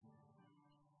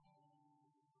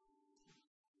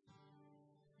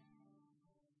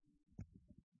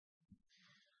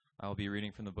I'll be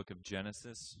reading from the book of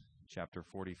Genesis, chapter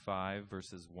 45,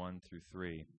 verses 1 through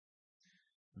 3.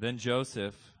 Then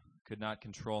Joseph could not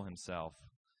control himself.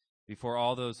 Before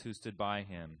all those who stood by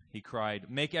him, he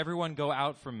cried, "Make everyone go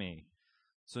out from me."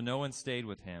 So no one stayed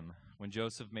with him when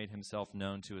Joseph made himself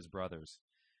known to his brothers.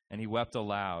 And he wept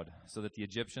aloud, so that the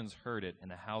Egyptians heard it, and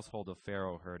the household of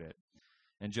Pharaoh heard it.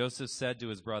 And Joseph said to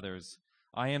his brothers,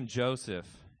 "I am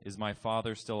Joseph. Is my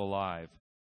father still alive?"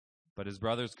 But his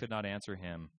brothers could not answer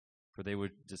him, for they were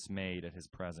dismayed at his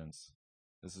presence.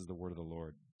 This is the word of the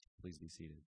Lord. Please be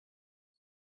seated.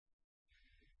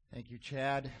 Thank you,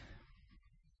 Chad.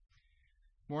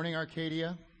 Morning,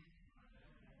 Arcadia.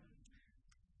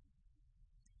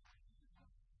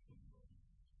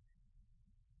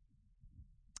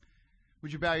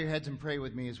 Would you bow your heads and pray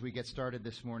with me as we get started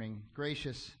this morning?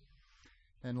 Gracious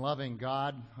and loving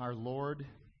God, our Lord,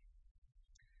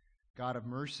 God of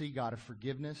mercy, God of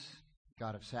forgiveness,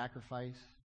 God of sacrifice,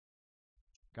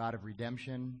 God of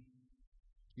redemption,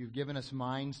 you've given us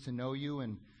minds to know you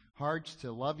and hearts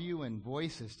to love you and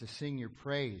voices to sing your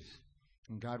praise.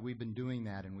 And God, we've been doing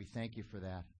that, and we thank you for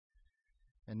that.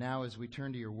 And now as we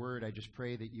turn to your word, I just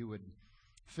pray that you would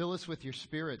fill us with your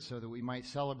Spirit so that we might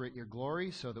celebrate your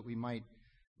glory, so that we might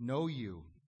know you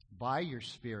by your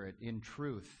Spirit in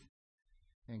truth.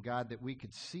 And God, that we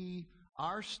could see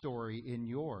our story in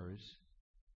yours,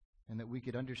 and that we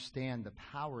could understand the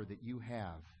power that you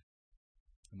have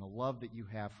and the love that you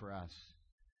have for us.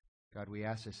 God, we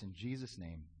ask this in Jesus'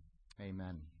 name.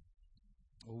 Amen.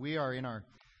 Well, we are in our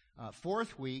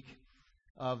fourth week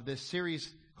of this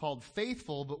series called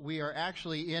Faithful, but we are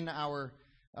actually in our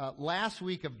last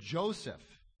week of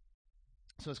Joseph.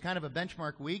 So it's kind of a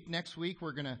benchmark week. Next week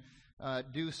we're going to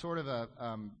do sort of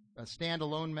a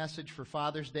standalone message for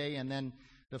Father's Day, and then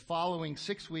the following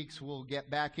 6 weeks we'll get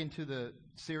back into the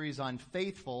series on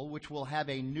Faithful, which we'll have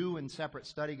a new and separate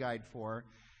study guide for,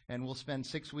 and we'll spend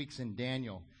 6 weeks in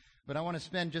Daniel. But I want to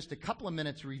spend just a couple of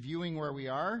minutes reviewing where we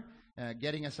are,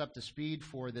 getting us up to speed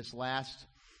for this last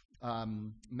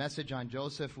message on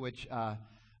Joseph, which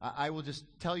I will just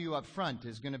tell you up front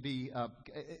is going to be,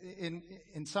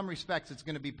 in some respects, it's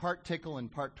going to be part tickle and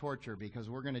part torture, because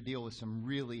we're going to deal with some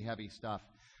really heavy stuff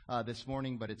this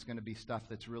morning, but it's going to be stuff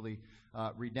that's really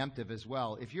redemptive as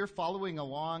well. If you're following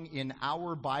along in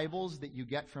our Bibles that you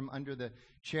get from under the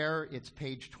chair, it's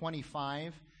page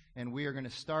 25, and we are going to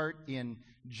start in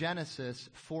Genesis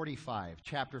 45,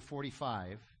 chapter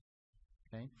 45.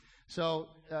 Okay? So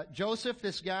Joseph,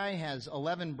 this guy, has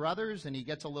 11 brothers, and he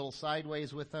gets a little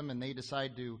sideways with them, and they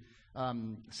decide to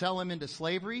sell him into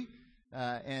slavery.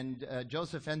 And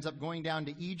Joseph ends up going down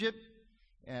to Egypt,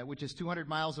 which is 200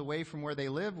 miles away from where they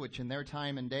live, which in their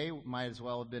time and day might as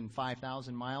well have been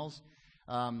 5,000 miles.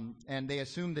 And they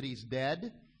assume that he's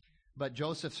dead, but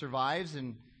Joseph survives,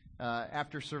 and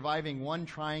after surviving one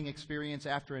trying experience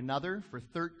after another for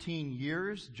 13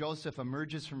 years, Joseph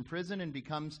emerges from prison and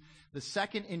becomes the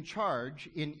second in charge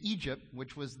in Egypt,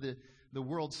 which was the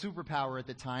world superpower at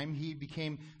the time. He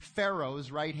became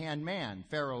Pharaoh's right-hand man,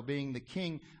 Pharaoh being the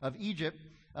king of Egypt.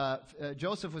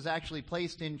 Joseph was actually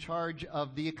placed in charge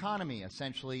of the economy,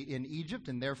 essentially, in Egypt,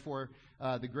 and therefore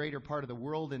the greater part of the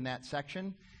world in that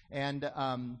section, and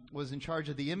was in charge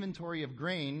of the inventory of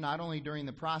grain, not only during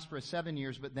the prosperous 7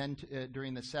 years, but then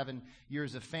during the 7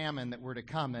 years of famine that were to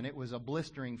come, and it was a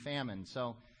blistering famine.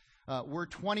 So we're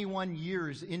 21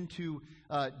 years into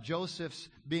Joseph's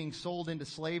being sold into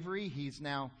slavery. He's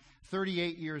now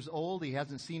 38 years old. He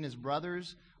hasn't seen his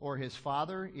brothers or his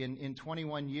father in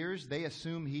 21 years. They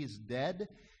assume he's dead.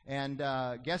 And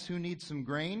guess who needs some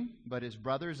grain but his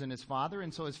brothers and his father?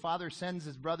 And so his father sends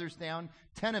his brothers down,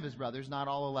 10 of his brothers, not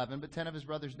all 11, but 10 of his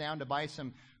brothers down to buy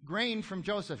some grain from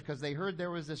Joseph, because they heard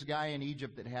there was this guy in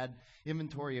Egypt that had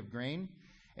inventory of grain.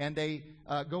 And they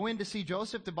go in to see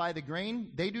Joseph to buy the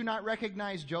grain. They do not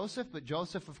recognize Joseph, but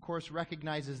Joseph, of course,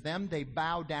 recognizes them. They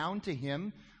bow down to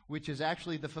him, which is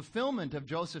actually the fulfillment of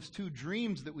Joseph's 2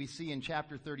 dreams that we see in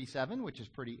chapter 37, which is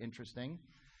pretty interesting.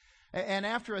 And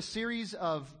after a series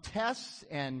of tests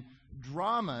and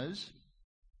dramas,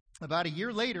 about a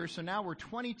year later, so now we're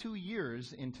 22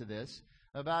 years into this,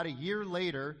 about a year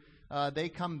later, they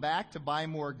come back to buy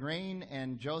more grain,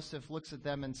 and Joseph looks at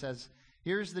them and says,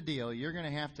 "Here's the deal. You're going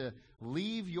to have to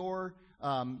leave your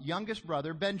youngest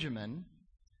brother, Benjamin,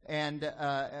 and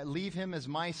leave him as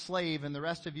my slave, and the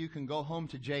rest of you can go home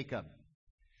to Jacob."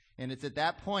 And it's at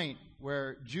that point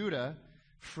where Judah,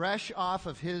 fresh off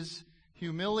of his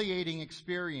humiliating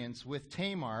experience with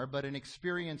Tamar, but an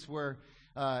experience where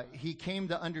he came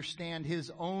to understand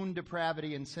his own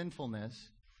depravity and sinfulness,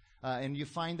 and you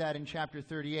find that in chapter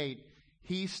 38,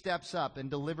 he steps up and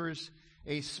delivers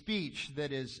a speech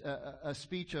that is a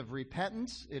speech of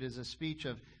repentance. It is a speech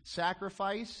of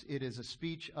sacrifice. It is a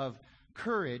speech of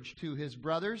courage to his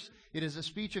brothers. It is a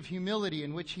speech of humility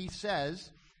in which he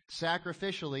says,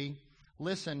 sacrificially,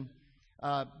 listen,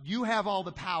 you have all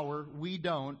the power. We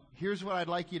don't. Here's what I'd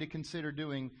like you to consider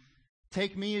doing.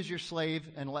 Take me as your slave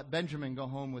and let Benjamin go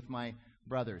home with my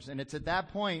brothers. And it's at that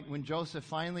point when Joseph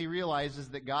finally realizes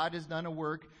that God has done a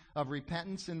work of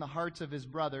repentance in the hearts of his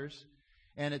brothers,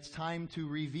 and it's time to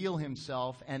reveal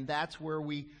himself, and that's where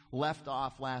we left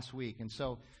off last week. And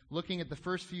so, looking at the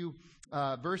first few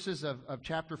verses of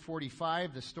chapter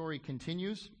 45, the story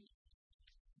continues.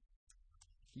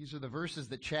 These are the verses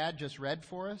that Chad just read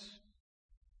for us.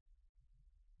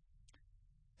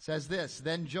 It says this,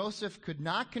 "Then Joseph could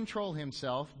not control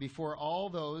himself before all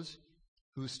those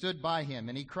who stood by him,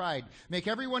 and he cried, 'Make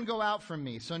everyone go out from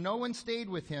me.' So no one stayed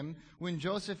with him when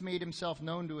Joseph made himself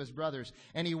known to his brothers.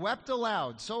 And he wept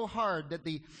aloud so hard that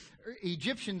the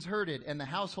Egyptians heard it, and the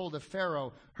household of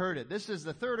Pharaoh heard it." This is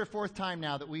the third or fourth time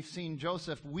now that we've seen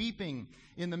Joseph weeping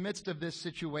in the midst of this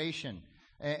situation.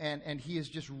 And he is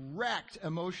just wrecked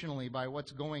emotionally by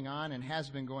what's going on and has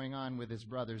been going on with his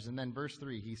brothers. And then verse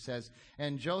 3, he says,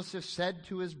 "And Joseph said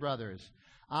to his brothers,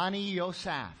 'Ani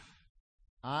Yosef,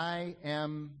 I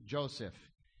am Joseph.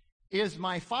 Is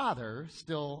my father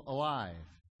still alive?'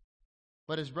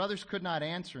 But his brothers could not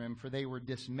answer him, for they were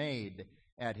dismayed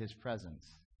at his presence."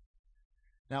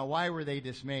 Now, why were they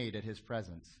dismayed at his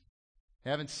presence? They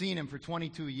haven't seen him for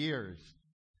 22 years.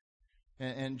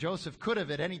 And Joseph could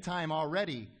have at any time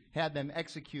already had them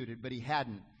executed, but he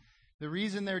hadn't. The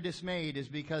reason they're dismayed is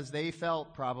because they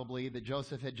felt probably that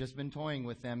Joseph had just been toying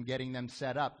with them, getting them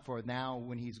set up for now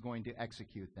when he's going to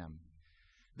execute them.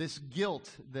 This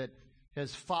guilt that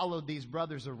has followed these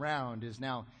brothers around has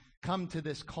now come to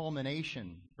this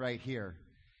culmination right here.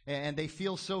 And they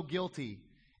feel so guilty.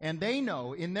 And they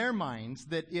know in their minds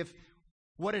that if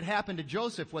what had happened to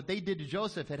Joseph, what they did to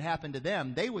Joseph had happened to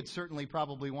them, they would certainly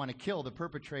probably want to kill the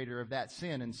perpetrator of that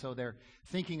sin. And so they're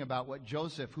thinking about what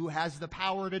Joseph, who has the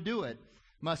power to do it,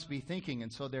 must be thinking.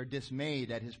 And so they're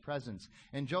dismayed at his presence.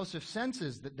 And Joseph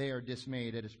senses that they are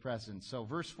dismayed at his presence. So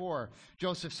verse 4,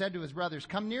 Joseph said to his brothers,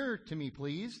 "Come nearer to me,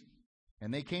 please."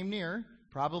 And they came near,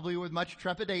 probably with much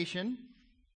trepidation,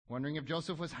 wondering if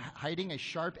Joseph was hiding a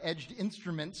sharp-edged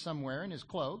instrument somewhere in his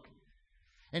cloak.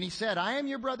 And he said, "I am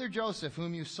your brother Joseph,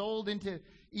 whom you sold into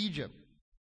Egypt.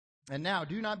 And now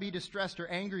do not be distressed or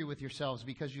angry with yourselves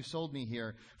because you sold me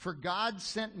here. For God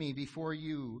sent me before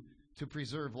you to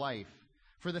preserve life.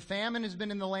 For the famine has been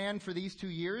in the land for these 2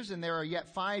 years, and there are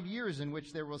yet 5 years in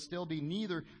which there will still be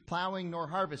neither plowing nor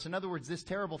harvest." In other words, this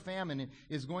terrible famine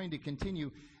is going to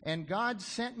continue. "And God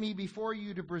sent me before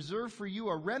you to preserve for you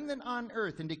a remnant on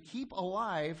earth and to keep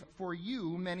alive for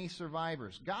you many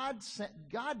survivors." God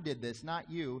did this,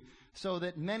 not you, so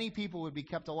that many people would be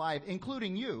kept alive,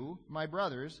 including you, my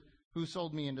brothers, who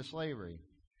sold me into slavery.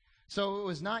 So it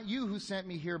was not you who sent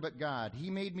me here, but God. He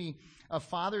made me a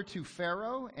father to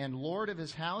Pharaoh and lord of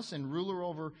his house and ruler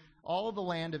over all the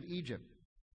land of Egypt.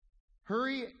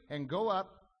 Hurry and go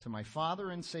up to my father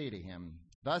and say to him,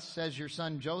 'Thus says your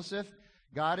son Joseph,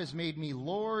 God has made me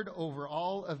lord over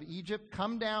all of Egypt.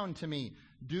 Come down to me.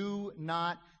 Do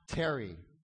not tarry.'"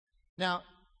 Now,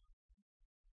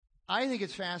 I think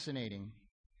it's fascinating.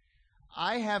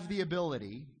 I have the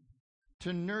ability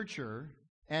to nurture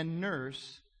and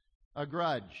nurse a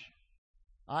grudge.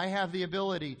 I have the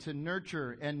ability to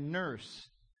nurture and nurse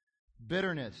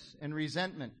bitterness and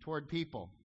resentment toward people.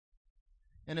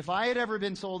 And if I had ever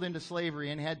been sold into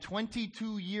slavery and had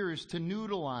 22 years to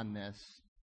noodle on this,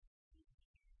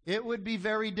 it would be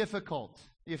very difficult,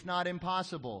 if not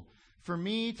impossible, for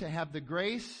me to have the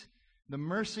grace, the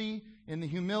mercy, and the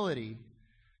humility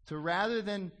to, rather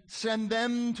than send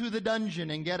them to the dungeon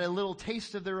and get a little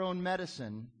taste of their own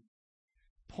medicine,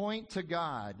 point to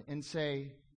God and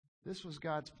say, "This was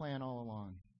God's plan all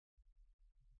along.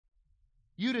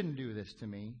 You didn't do this to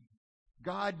me.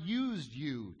 God used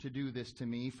you to do this to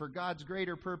me for God's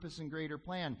greater purpose and greater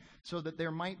plan, so that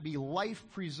there might be life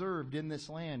preserved in this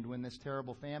land when this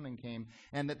terrible famine came,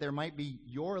 and that there might be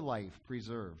your life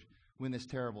preserved when this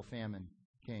terrible famine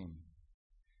came.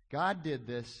 God did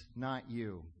this, not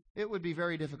you." It would be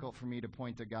very difficult for me to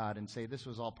point to God and say this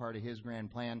was all part of his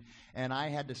grand plan, and I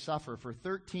had to suffer for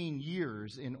 13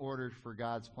 years in order for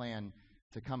God's plan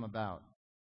to come about.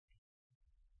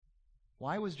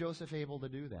 Why was Joseph able to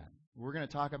do that? We're going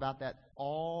to talk about that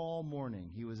all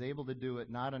morning. He was able to do it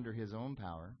not under his own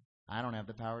power. I don't have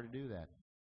the power to do that.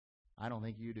 I don't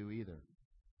think you do either.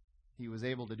 He was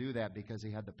able to do that because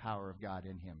he had the power of God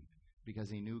in him, because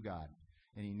he knew God,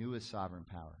 and he knew his sovereign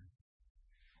power.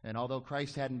 And although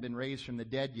Christ hadn't been raised from the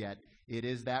dead yet, it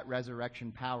is that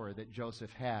resurrection power that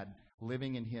Joseph had,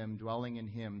 living in him, dwelling in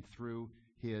him through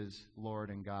his Lord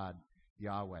and God,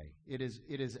 Yahweh. It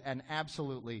is an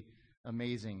absolutely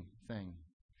amazing thing.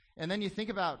 And then you think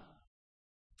about,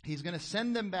 he's going to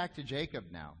send them back to Jacob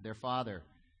now, their father.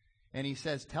 And he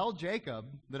says, tell Jacob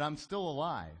that I'm still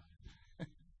alive.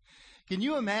 Can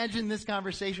you imagine this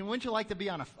conversation? Wouldn't you like to be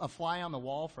on a fly on the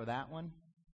wall for that one?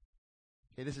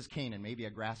 Okay, this is Canaan, maybe a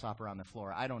grasshopper on the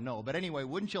floor. I don't know. But anyway,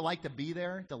 wouldn't you like to be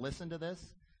there to listen to this?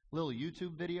 Little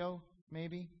YouTube video,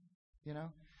 maybe? You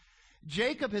know?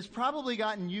 Jacob has probably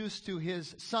gotten used to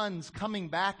his sons coming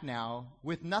back now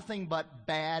with nothing but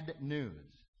bad news.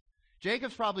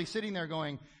 Jacob's probably sitting there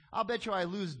going, I'll bet you I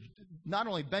lose not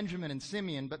only Benjamin and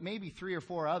Simeon, but maybe 3 or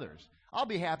 4 others. I'll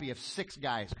be happy if 6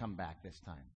 guys come back this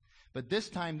time. But this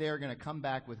time they're going to come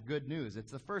back with good news.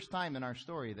 It's the first time in our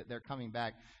story that they're coming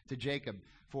back to Jacob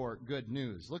for good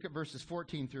news. Look at verses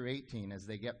 14 through 18 as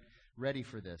they get ready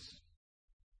for this.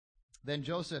 Then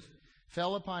Joseph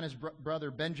fell upon his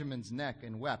brother Benjamin's neck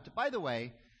and wept. By the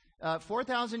way,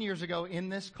 4,000 years ago in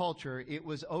this culture, it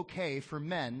was okay for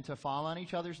men to fall on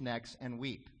each other's necks and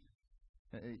weep.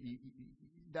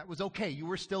 That was okay. You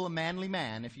were still a manly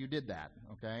man if you did that,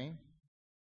 okay?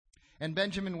 And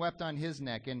Benjamin wept on his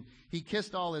neck, and he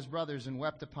kissed all his brothers and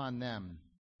wept upon them.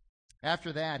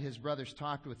 After that, his brothers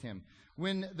talked with him.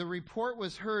 When the report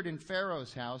was heard in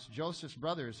Pharaoh's house, Joseph's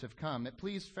brothers have come, it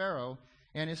pleased Pharaoh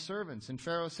and his servants. And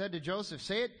Pharaoh said to Joseph,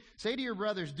 say to your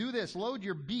brothers, do this, load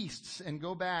your beasts and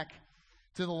go back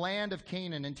to the land of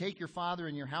Canaan and take your father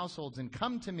and your households and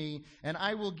come to me, and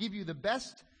I will give you the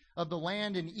best of the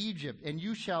land in Egypt, and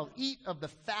you shall eat of the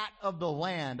fat of the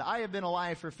land. I have been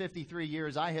alive for 53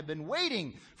 years. I have been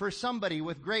waiting for somebody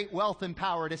with great wealth and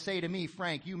power to say to me,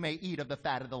 Frank, you may eat of the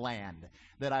fat of the land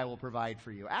that I will provide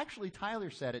for you. Actually, Tyler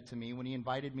said it to me when he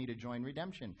invited me to join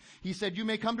Redemption. He said, you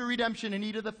may come to Redemption and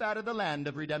eat of the fat of the land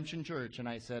of Redemption Church. And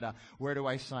I said, where do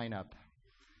I sign up?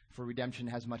 For Redemption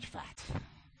has much fat.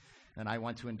 And I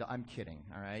want to, I'm kidding,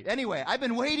 all right? Anyway, I've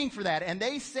been waiting for that, and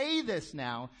they say this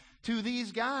now to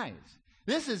these guys.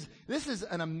 This is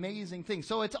an amazing thing.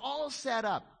 So it's all set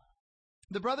up.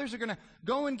 The brothers are going to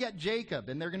go and get Jacob,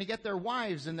 and they're going to get their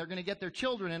wives, and they're going to get their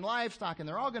children and livestock, and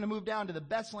they're all going to move down to the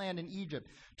best land in Egypt.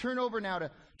 Turn over now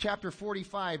to chapter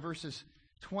 45, verses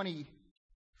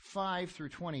 25 through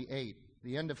 28,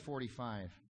 the end of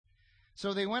 45.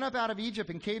 So they went up out of Egypt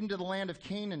and came to the land of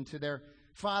Canaan to their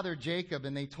father Jacob,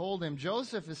 and they told him,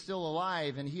 Joseph is still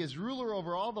alive, and he is ruler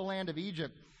over all the land of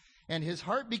Egypt. And his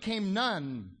heart became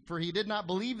none, for he did not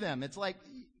believe them. It's like,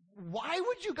 why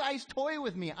would you guys toy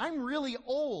with me? I'm really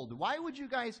old. Why would you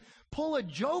guys pull a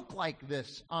joke like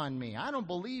this on me? I don't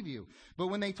believe you. But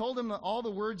when they told him all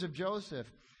the words of Joseph,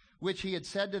 which he had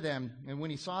said to them, and when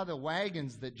he saw the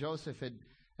wagons that Joseph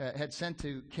had sent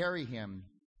to carry him,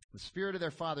 the spirit of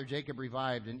their father Jacob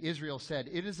revived, and Israel said,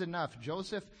 it is enough.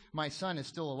 Joseph, my son, is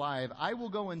still alive. I will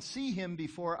go and see him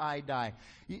before I die.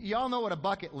 Y'all know what a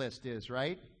bucket list is,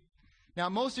 right? Now,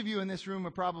 most of you in this room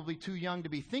are probably too young to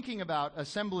be thinking about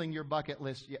assembling your bucket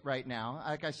list right now.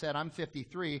 Like I said, I'm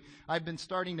 53. I've been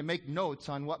starting to make notes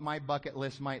on what my bucket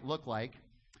list might look like.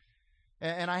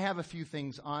 And I have a few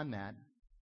things on that.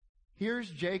 Here's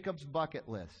Jacob's bucket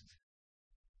list.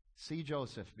 See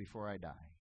Joseph before I die.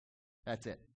 That's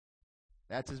it.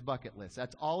 That's his bucket list.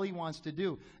 That's all he wants to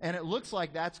do. And it looks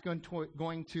like that's going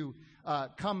to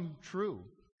come true.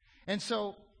 And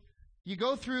so you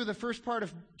go through the first part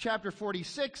of chapter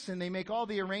 46, and they make all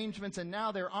the arrangements, and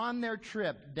now they're on their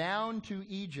trip down to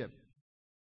Egypt.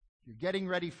 You're getting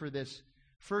ready for this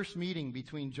first meeting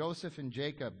between Joseph and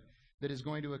Jacob that is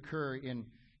going to occur in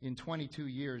 22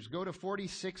 years. Go to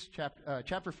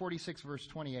chapter 46, verse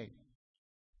 28.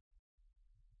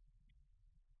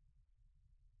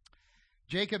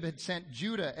 Jacob had sent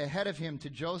Judah ahead of him to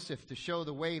Joseph to show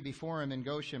the way before him in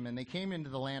Goshen, and they came into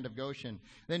the land of Goshen.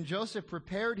 Then Joseph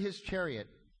prepared his chariot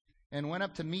and went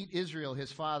up to meet Israel,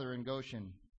 his father, in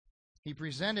Goshen. He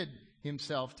presented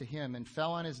himself to him and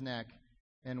fell on his neck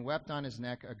and wept on his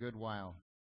neck a good while.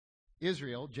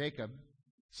 Israel, Jacob,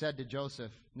 said to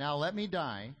Joseph, now let me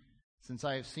die, since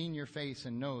I have seen your face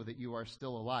and know that you are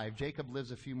still alive. Jacob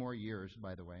lives a few more years,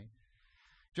 by the way.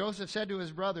 Joseph said to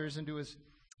his brothers and to his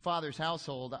father's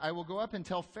household, I will go up and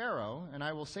tell Pharaoh, and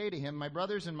I will say to him, my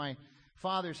brothers and my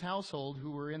father's household who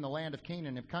were in the land of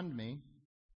Canaan have come to me,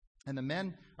 and the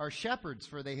men are shepherds,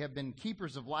 for they have been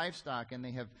keepers of livestock, and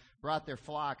they have brought their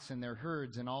flocks and their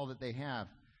herds and all that they have.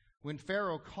 When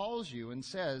Pharaoh calls you and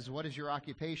says, what is your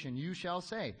occupation? You shall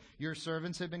say, your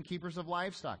servants have been keepers of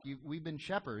livestock. We've been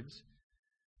shepherds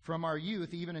from our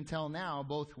youth even until now,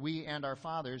 both we and our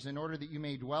fathers, in order that you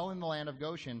may dwell in the land of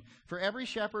Goshen. For every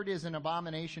shepherd is an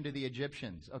abomination to the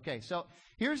Egyptians. Okay, so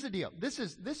here's the deal. This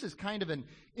is kind of an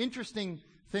interesting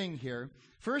thing here.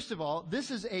 First of all, this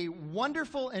is a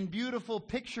wonderful and beautiful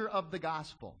picture of the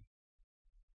gospel.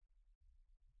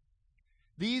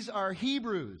 These are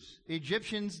Hebrews.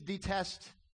 Egyptians detest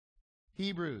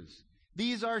Hebrews.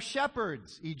 These are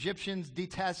shepherds. Egyptians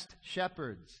detest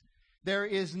shepherds. There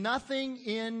is nothing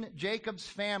in Jacob's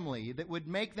family that would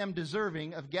make them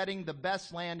deserving of getting the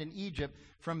best land in Egypt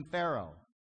from Pharaoh.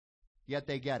 Yet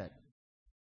they get it.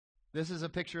 This is a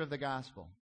picture of the gospel.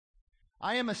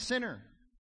 I am a sinner.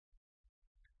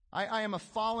 I am a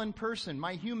fallen person.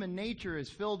 My human nature is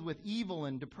filled with evil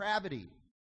and depravity.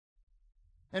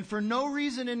 And for no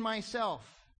reason in myself,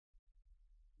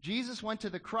 Jesus went to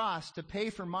the cross to pay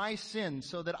for my sins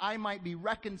so that I might be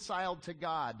reconciled to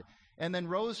God, and then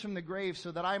rose from the grave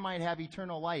so that I might have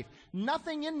eternal life.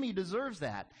 Nothing in me deserves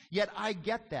that, yet I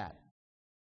get that.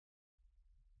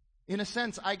 In a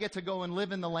sense, I get to go and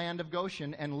live in the land of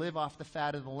Goshen and live off the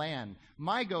fat of the land.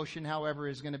 My Goshen, however,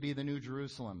 is going to be the New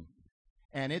Jerusalem,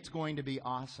 and it's going to be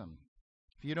awesome.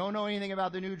 If you don't know anything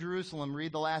about the New Jerusalem,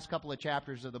 read the last couple of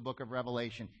chapters of the book of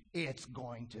Revelation. It's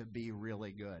going to be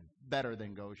really good, better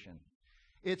than Goshen.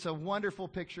 It's a wonderful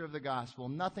picture of the gospel,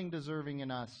 nothing deserving in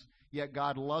us. Yet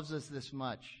God loves us this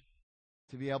much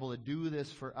to be able to do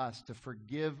this for us, to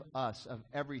forgive us of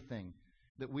everything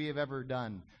that we have ever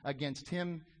done against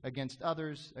Him, against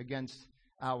others, against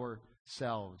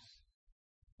ourselves.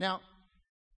 Now,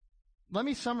 let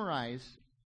me summarize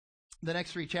the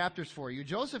next 3 chapters for you.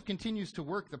 Joseph continues to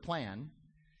work the plan.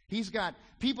 He's got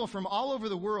people from all over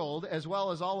the world, as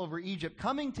well as all over Egypt,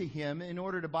 coming to him in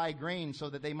order to buy grain so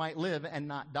that they might live and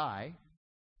not die.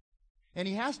 And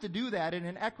he has to do that in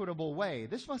an equitable way.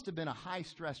 This must have been a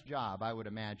high-stress job, I would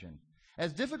imagine.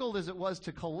 As difficult as it was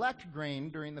to collect grain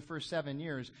during the first 7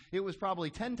 years, it was probably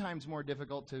 10 times more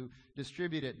difficult to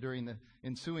distribute it during the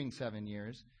ensuing 7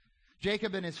 years.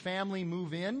 Jacob and his family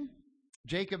move in.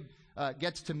 Jacob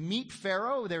gets to meet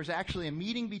Pharaoh. There's actually a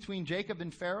meeting between Jacob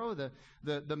and Pharaoh,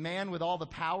 the man with all the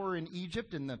power in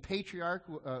Egypt, and the patriarch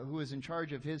who is in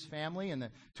charge of his family, and the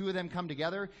two of them come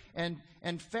together. And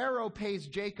Pharaoh pays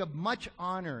Jacob much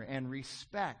honor and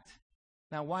respect.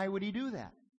 Now, why would he do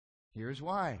that? Here's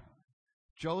why.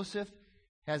 Joseph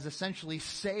has essentially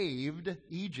saved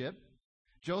Egypt.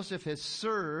 Joseph has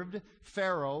served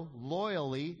Pharaoh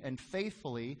loyally and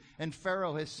faithfully, and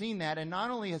Pharaoh has seen that. And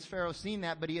not only has Pharaoh seen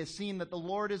that, but he has seen that the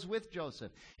Lord is with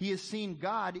Joseph. He has seen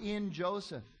God in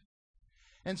Joseph.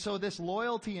 And so this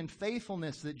loyalty and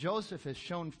faithfulness that Joseph has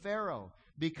shown Pharaoh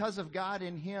because of God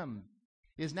in him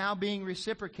is now being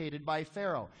reciprocated by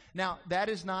Pharaoh. Now, that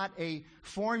is not a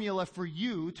formula for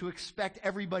you to expect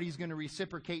everybody's going to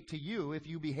reciprocate to you if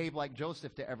you behave like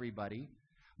Joseph to everybody.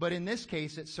 But in this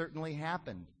case, it certainly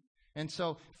happened. And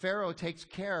so Pharaoh takes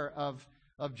care of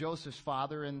Joseph's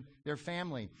father and their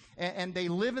family. And they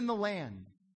live in the land.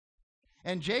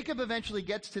 And Jacob eventually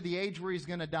gets to the age where he's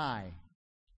going to die.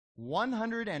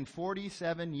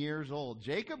 147 years old.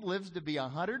 Jacob lives to be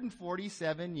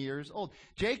 147 years old.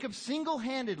 Jacob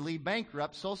single-handedly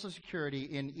bankrupts Social Security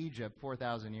in Egypt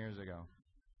 4,000 years ago.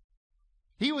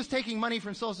 He was taking money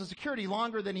from Social Security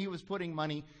longer than he was putting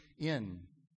money in.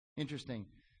 Interesting.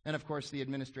 And of course, the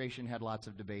administration had lots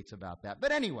of debates about that.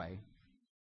 But anyway,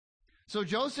 so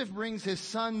Joseph brings his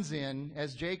sons in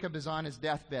as Jacob is on his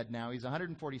deathbed now. He's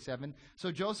 147.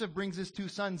 So Joseph brings his 2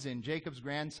 sons in, Jacob's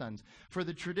grandsons, for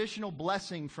the traditional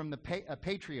blessing from the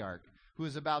patriarch who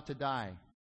is about to die.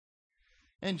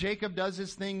 And Jacob does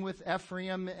his thing with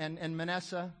Ephraim and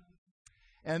Manasseh.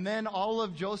 And then all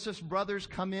of Joseph's brothers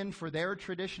come in for their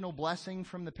traditional blessing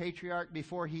from the patriarch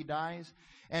before he dies.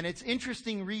 And it's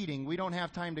interesting reading. We don't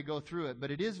have time to go through it,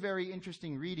 but it is very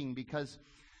interesting reading because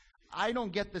I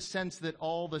don't get the sense that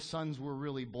all the sons were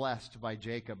really blessed by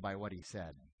Jacob by what he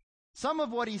said. Some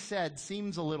of what he said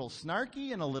seems a little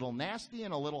snarky and a little nasty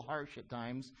and a little harsh at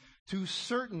times to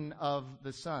certain of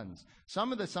the sons.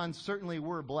 Some of the sons certainly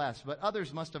were blessed, but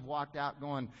others must have walked out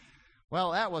going,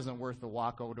 well, that wasn't worth the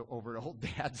walk over to old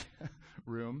Dad's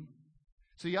room.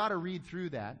 So you ought to read through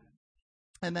that.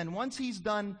 And then once he's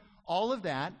done all of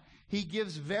that, he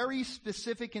gives very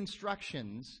specific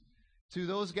instructions to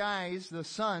those guys, the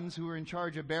sons who are in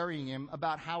charge of burying him,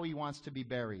 about how he wants to be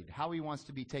buried, how he wants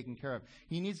to be taken care of.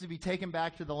 He needs to be taken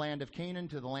back to the land of Canaan,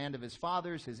 to the land of his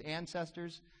fathers, his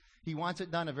ancestors. He wants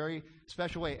it done a very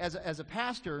special way. As a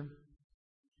pastor,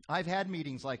 I've had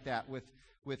meetings like that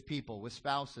with people, with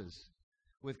spouses,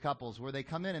 with couples, where they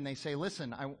come in and they say,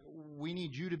 listen, we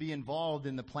need you to be involved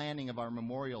in the planning of our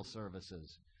memorial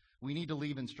services. We need to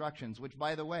leave instructions, which,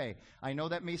 by the way, I know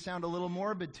that may sound a little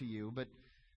morbid to you,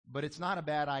 but it's not a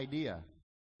bad idea.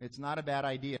 It's not a bad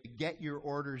idea to get your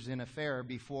orders in a fair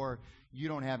before you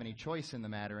don't have any choice in the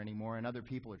matter anymore and other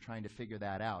people are trying to figure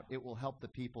that out. It will help the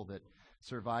people that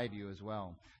survive you as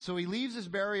well. So he leaves his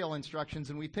burial instructions,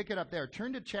 and we pick it up there.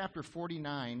 Turn to chapter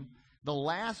 49, the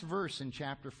last verse in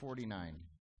chapter 49.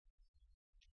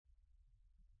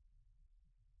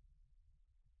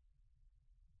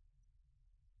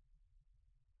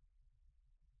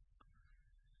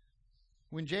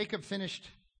 When Jacob finished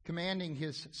commanding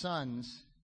his sons,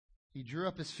 he drew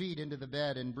up his feet into the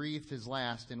bed and breathed his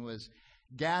last and was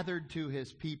gathered to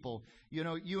his people. You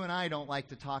know, you and I don't like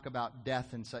to talk about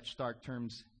death in such stark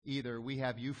terms either. We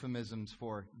have euphemisms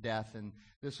for death, and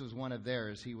this was one of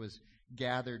theirs. He was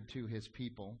gathered to his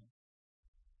people.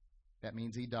 That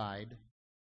means he died.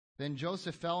 Then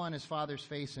Joseph fell on his father's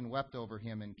face and wept over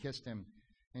him and kissed him.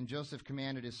 And Joseph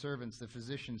commanded his servants, the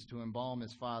physicians, to embalm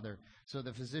his father. So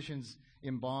the physicians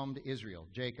embalmed Israel,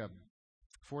 Jacob.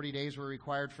 40 days were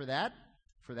required for that.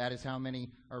 For that is how many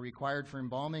are required for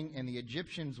embalming. And the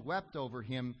Egyptians wept over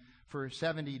him for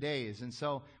 70 days. And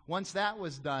so once that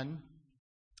was done,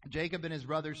 Joseph and his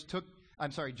brothers took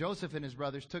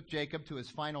Jacob to his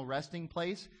final resting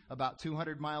place about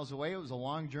 200 miles away. It was a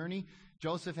long journey.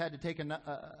 Joseph had to take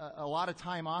a lot of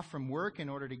time off from work in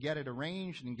order to get it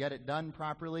arranged and get it done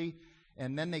properly.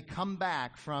 And then they come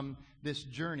back from this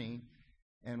journey,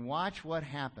 and watch what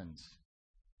happens.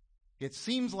 It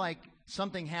seems like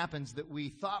something happens that we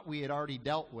thought we had already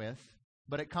dealt with,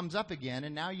 but it comes up again,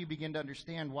 and now you begin to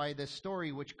understand why this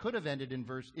story, which could have ended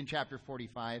in chapter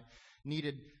 45,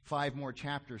 needed 5 more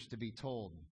chapters to be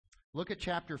told. Look at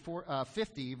chapter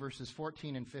 50, verses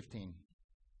 14 and 15.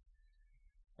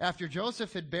 After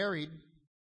Joseph had buried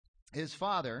his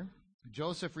father,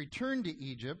 Joseph returned to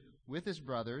Egypt with his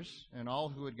brothers and all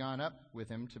who had gone up with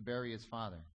him to bury his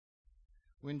father.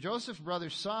 When Joseph's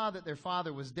brothers saw that their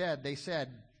father was dead, they said,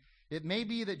 "It may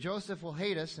be that Joseph will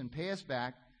hate us and pay us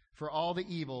back for all the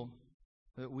evil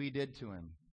that we did to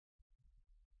him."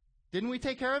 Didn't we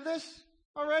take care of this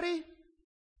already?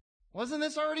 Wasn't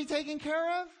this already taken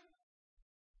care of?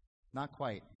 Not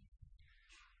quite.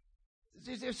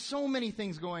 There's so many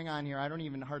things going on here, I don't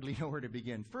even hardly know where to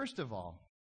begin. First of all,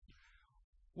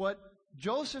 what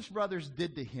Joseph's brothers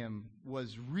did to him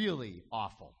was really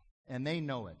awful, and they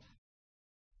know it.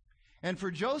 And for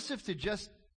Joseph to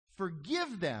just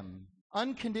forgive them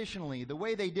unconditionally the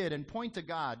way they did and point to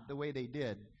God the way they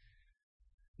did,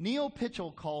 Neil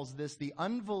Pitchell calls this the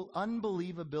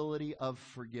unbelievability of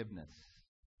forgiveness.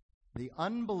 The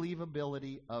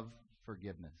unbelievability of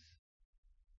forgiveness.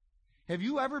 Have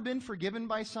you ever been forgiven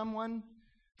by someone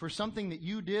for something that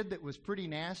you did that was pretty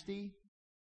nasty,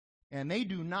 and they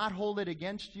do not hold it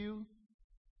against you,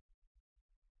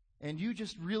 and you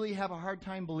just really have a hard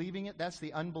time believing it? That's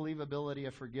the unbelievability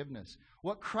of forgiveness.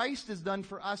 What Christ has done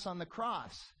for us on the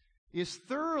cross is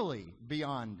thoroughly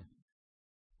beyond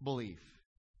belief.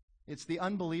 It's the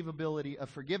unbelievability of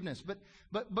forgiveness.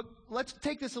 But let's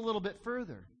take this a little bit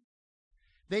further.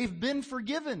 They've been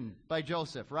forgiven by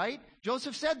Joseph, right?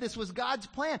 Joseph said this was God's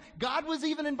plan. God was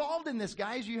even involved in this,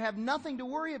 guys. You have nothing to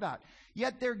worry about.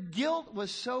 Yet their guilt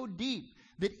was so deep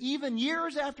that even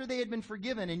years after they had been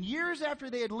forgiven, and years after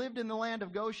they had lived in the land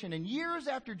of Goshen, and years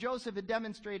after Joseph had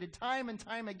demonstrated time and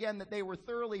time again that they were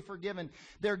thoroughly forgiven,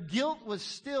 their guilt was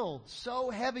still so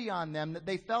heavy on them that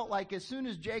they felt like as soon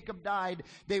as Jacob died,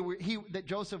 that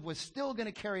Joseph was still going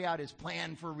to carry out his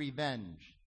plan for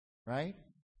revenge, right?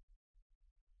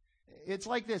 It's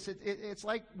like this. It's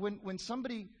like when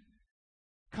somebody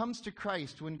comes to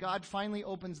Christ, when God finally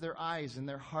opens their eyes and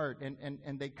their heart,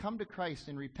 and they come to Christ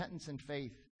in repentance and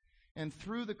faith, and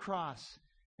through the cross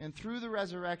and through the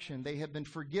resurrection, they have been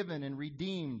forgiven and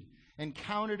redeemed and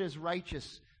counted as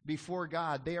righteous before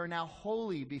God. They are now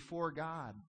holy before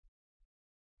God.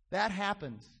 That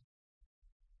happens.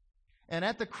 And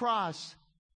at the cross,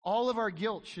 all of our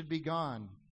guilt should be gone.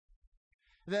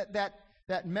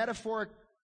 That metaphoric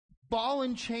ball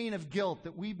and chain of guilt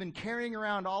that we've been carrying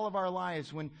around all of our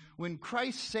lives, when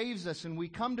Christ saves us and we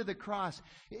come to the cross,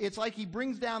 it's like he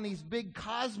brings down these big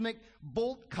cosmic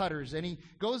bolt cutters, and he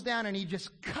goes down and he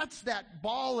just cuts that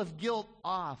ball of guilt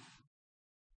off.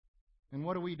 And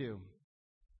what do?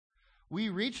 We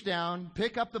reach down,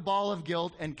 pick up the ball of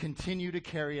guilt, and continue to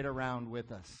carry it around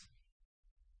with us.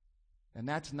 And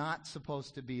that's not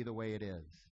supposed to be the way it is.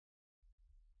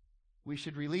 We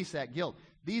should release that guilt.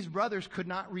 These brothers could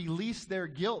not release their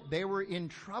guilt. They were in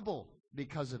trouble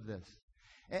because of this.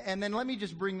 And then let me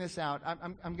just bring this out.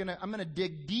 I'm gonna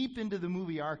dig deep into the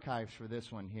movie archives for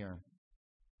this one here.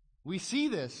 We see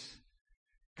this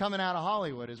coming out of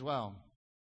Hollywood as well.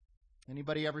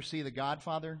 Anybody ever see the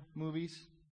Godfather movies?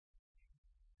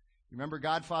 You remember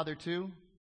Godfather 2?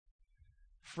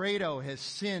 Fredo has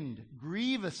sinned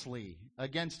grievously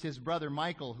against his brother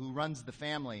Michael, who runs the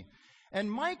family.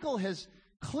 And Michael has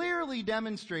clearly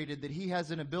demonstrated that he has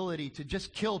an ability to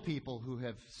just kill people who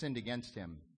have sinned against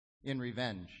him in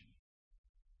revenge.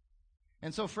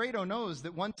 And so Fredo knows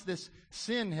that once this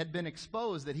sin had been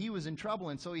exposed, that he was in trouble,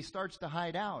 and so he starts to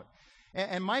hide out.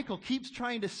 And Michael keeps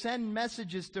trying to send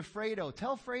messages to Fredo.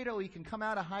 Tell Fredo he can come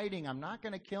out of hiding. I'm not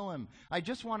going to kill him. I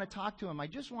just want to talk to him. I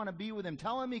just want to be with him.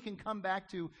 Tell him he can come back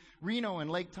to Reno and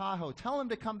Lake Tahoe. Tell him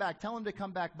to come back. Tell him to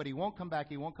come back. But he won't come back.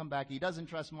 He won't come back. He doesn't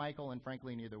trust Michael, and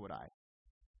frankly, neither would I.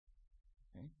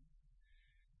 Okay?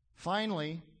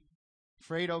 Finally,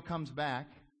 Fredo comes back,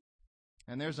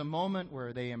 and there's a moment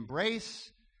where they embrace,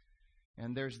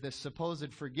 and there's this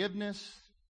supposed forgiveness.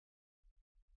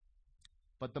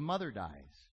 But the mother dies.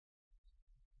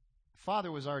 The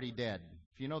father was already dead.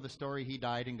 If you know the story, he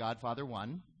died in Godfather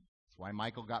 1. That's why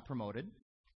Michael got promoted.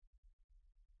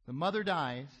 The mother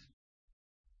dies.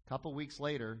 A couple weeks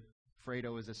later,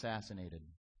 Fredo is assassinated.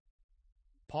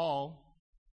 Paul,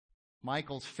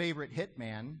 Michael's favorite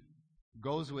hitman,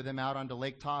 goes with him out onto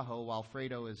Lake Tahoe while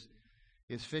Fredo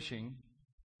is fishing.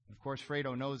 Of course,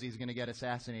 Fredo knows he's going to get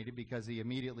assassinated because he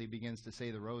immediately begins to say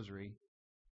the rosary.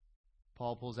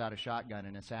 Paul pulls out a shotgun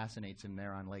and assassinates him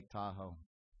there on Lake Tahoe.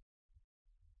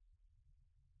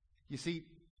 You see,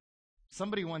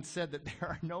 somebody once said that there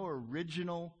are no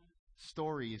original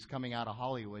stories coming out of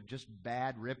Hollywood, just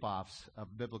bad rip-offs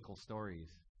of biblical stories.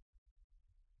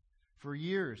 For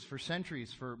years, for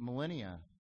centuries, for millennia,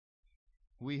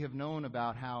 we have known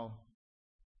about how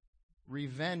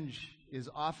revenge is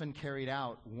often carried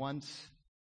out once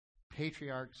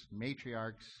patriarchs,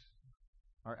 matriarchs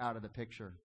are out of the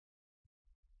picture.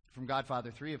 From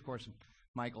Godfather 3, of course,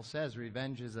 Michael says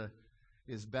revenge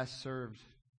is best served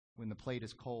when the plate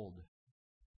is cold.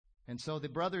 And so the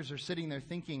brothers are sitting there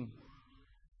thinking,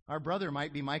 our brother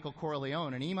might be Michael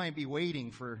Corleone, and he might be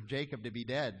waiting for Jacob to be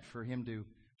dead for him to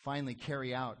finally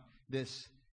carry out this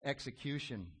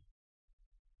execution.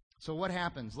 So what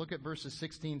happens? Look at verses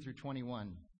 16 through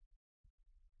 21.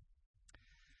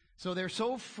 So they're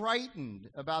so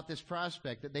frightened about this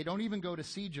prospect that they don't even go to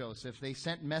see Joseph. They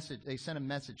sent a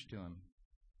message to him.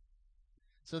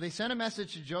 So they sent a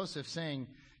message to Joseph saying,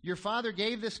 your father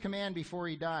gave this command before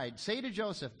he died. Say to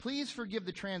Joseph, please forgive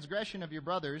the transgression of your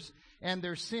brothers and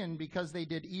their sin because they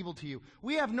did evil to you.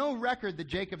 We have no record that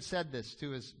Jacob said this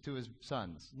to his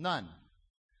sons. None.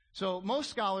 So most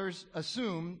scholars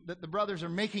assume that the brothers are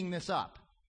making this up.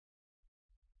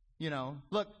 You know,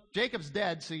 look, Jacob's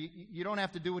dead, so you don't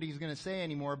have to do what he's going to say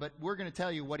anymore, but we're going to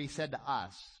tell you what he said to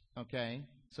us, okay,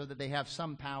 so that they have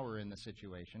some power in the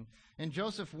situation. And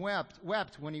Joseph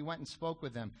wept when he went and spoke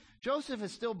with them. Joseph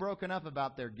is still broken up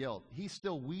about their guilt. He's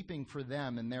still weeping for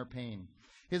them and their pain.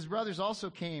 His brothers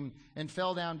also came and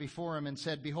fell down before him and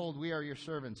said, behold, we are your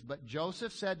servants. But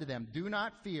Joseph said to them, do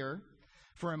not fear,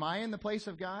 for am I in the place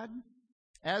of God?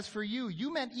 As for you,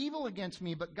 you meant evil against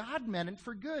me, but God meant it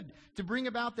for good, to bring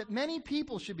about that many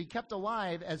people should be kept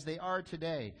alive as they are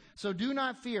today. So do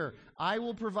not fear. I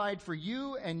will provide for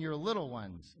you and your little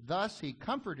ones. Thus he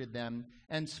comforted them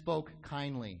and spoke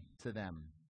kindly to them.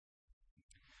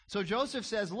 So Joseph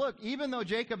says, look, even though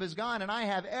Jacob is gone and I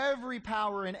have every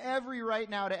power and every right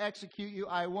now to execute you,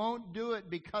 I won't do it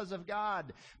because of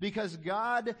God. Because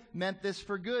God meant this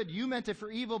for good. You meant it for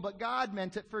evil, but God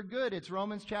meant it for good. It's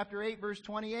Romans chapter 8, verse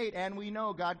 28. And we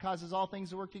know God causes all things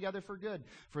to work together for good,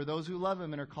 for those who love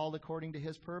him and are called according to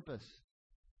his purpose.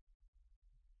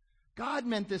 God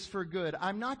meant this for good.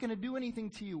 I'm not going to do anything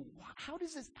to you. How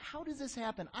does this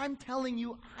happen? I'm telling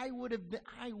you, I would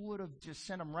have just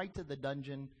sent him right to the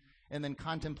dungeon and then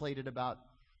contemplated about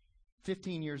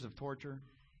 15 years of torture.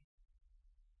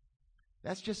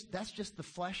 That's just the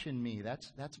flesh in me.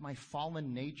 That's my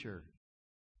fallen nature.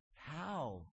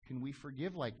 How can we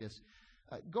forgive like this?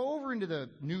 Go over into the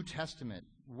New Testament,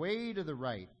 way to the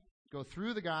right. Go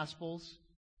through the Gospels,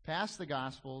 past the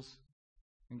Gospels,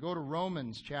 and go to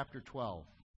Romans chapter 12.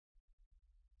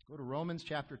 Go to Romans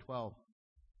chapter 12.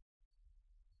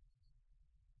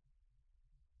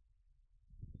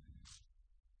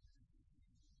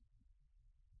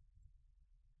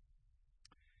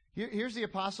 Here's the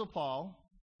Apostle Paul,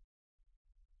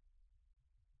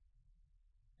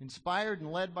 inspired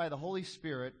and led by the Holy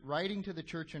Spirit, writing to the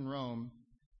church in Rome.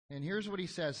 And here's what he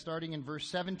says, starting in verse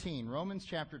 17. Romans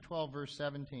chapter 12, verse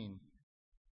 17.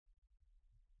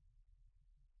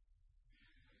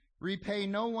 Repay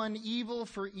no one evil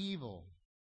for evil,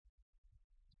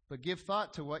 but give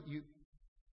thought to what you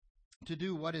to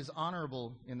do what is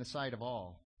honorable in the sight of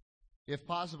all. If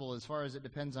possible, as far as it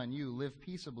depends on you, live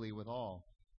peaceably with all.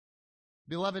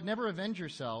 Beloved, never avenge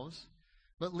yourselves,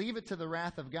 but leave it to the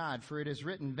wrath of God, for it is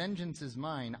written, 'Vengeance is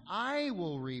mine, I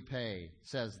will repay,'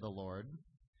 says the Lord.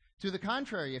 To the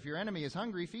contrary, if your enemy is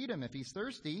hungry, feed him. If he's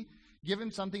thirsty, give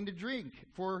him something to drink.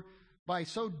 For by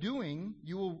so doing,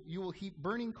 you will heap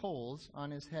burning coals on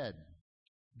his head.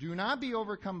 Do not be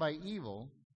overcome by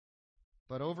evil,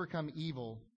 but overcome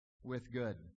evil with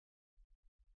good."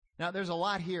 Now, there's a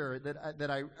lot here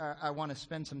that I want to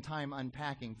spend some time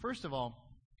unpacking. First of all,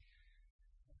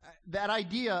 that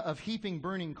idea of heaping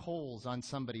burning coals on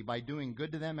somebody by doing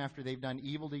good to them after they've done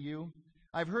evil to you,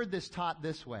 I've heard this taught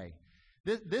this way.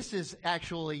 This is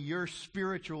actually your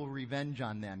spiritual revenge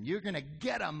on them. You're going to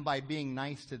get them by being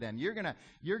nice to them. You're going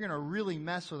to really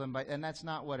mess with them, and that's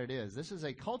not what it is. This is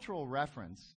a cultural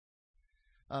reference.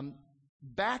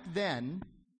 Back then,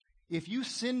 if you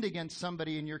sinned against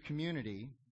somebody in your community,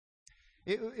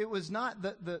 it was not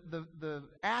the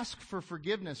ask for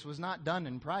forgiveness was not done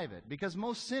in private, because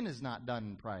most sin is not done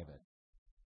in private.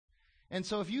 And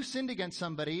so if you sinned against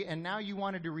somebody and now you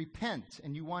wanted to repent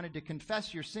and you wanted to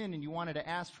confess your sin and you wanted to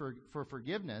ask for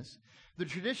forgiveness, the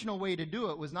traditional way to do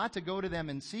it was not to go to them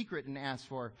in secret and ask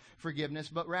for forgiveness,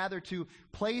 but rather to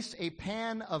place a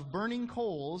pan of burning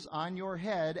coals on your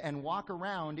head and walk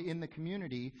around in the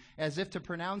community as if to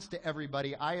pronounce to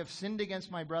everybody, "I have sinned against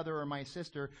my brother or my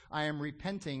sister, I am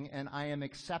repenting, and I am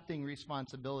accepting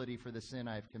responsibility for the sin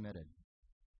I have committed."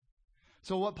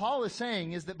 So what Paul is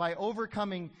saying is that by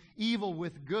overcoming evil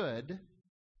with good,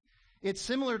 it's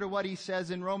similar to what he says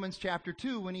in Romans chapter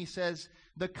 2 when he says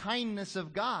the kindness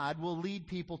of God will lead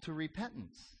people to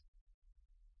repentance.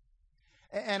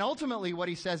 And ultimately what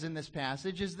he says in this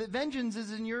passage is that vengeance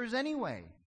isn't yours anyway.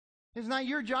 It's not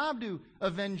your job to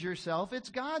avenge yourself. It's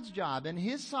God's job, and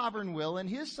His sovereign will and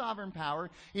His sovereign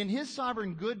power, in His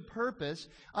sovereign good purpose,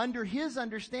 under His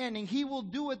understanding, He will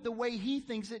do it the way He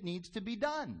thinks it needs to be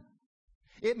done.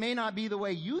 It may not be the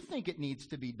way you think it needs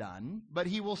to be done, but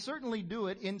He will certainly do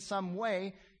it in some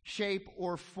way, shape,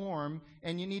 or form,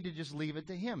 and you need to just leave it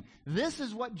to Him. This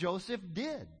is what Joseph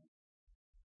did.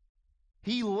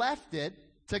 He left it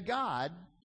to God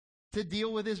to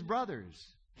deal with his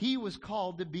brothers. He was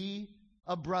called to be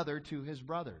a brother to his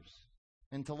brothers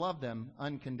and to love them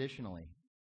unconditionally.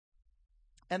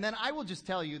 And then I will just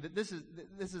tell you that this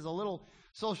is a little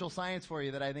social science for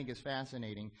you that I think is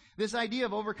fascinating. This idea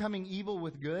of overcoming evil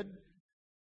with good,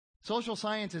 social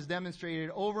science has demonstrated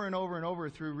over and over and over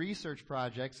through research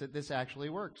projects that this actually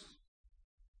works.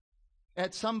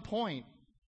 At some point,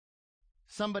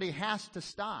 somebody has to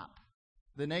stop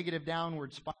the negative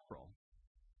downward spiral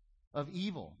of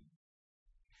evil.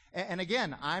 And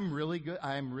again, I'm really good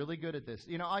at this.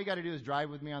 You know, all you got to do is drive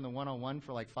with me on the 101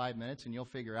 for like 5 minutes, and you'll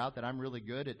figure out that I'm really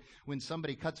good at when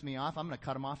somebody cuts me off, I'm going to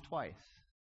cut them off twice.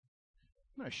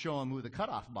 I'm going to show them who the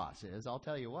cutoff boss is, I'll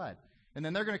tell you what. And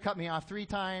then they're going to cut me off 3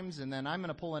 times, and then I'm going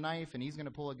to pull a knife, and he's going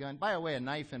to pull a gun. By the way, a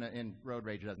knife in road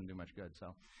rage doesn't do much good.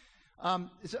 So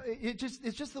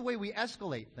it's just the way we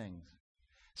escalate things.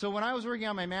 So when I was working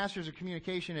on my Master's of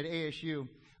Communication at ASU,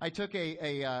 I took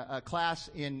a class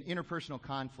in interpersonal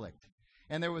conflict.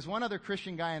 And there was one other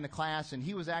Christian guy in the class, and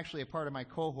he was actually a part of my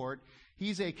cohort.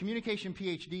 He's a communication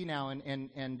PhD now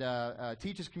and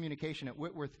teaches communication at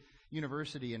Whitworth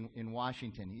University in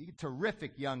Washington. He's a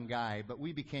terrific young guy, but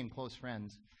we became close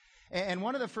friends. And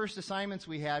one of the first assignments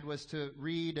we had was to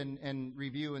read and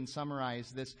review and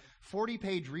summarize this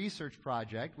 40-page research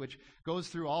project, which goes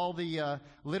through all the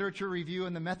literature review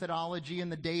and the methodology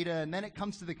and the data, and then it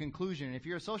comes to the conclusion. And if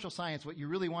you're a social science, what you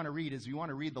really want to read is you want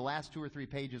to read the last 2 or 3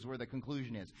 pages where the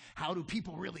conclusion is. How do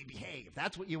people really behave?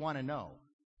 That's what you want to know.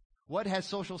 What has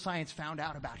social science found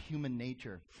out about human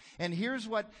nature? And here's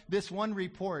what this one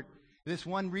report, this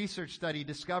one research study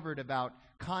discovered about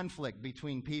conflict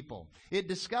between people. It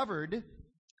discovered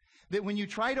that when you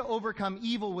try to overcome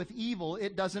evil with evil,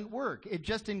 it doesn't work. It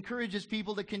just encourages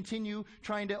people to continue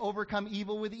trying to overcome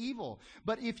evil with evil.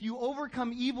 But if you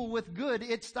overcome evil with good,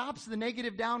 it stops the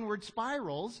negative downward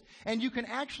spirals, and you can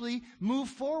actually move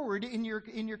forward in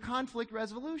your conflict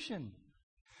resolution.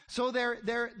 So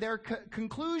their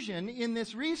conclusion in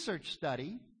this research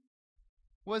study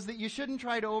was that you shouldn't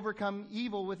try to overcome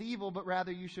evil with evil, but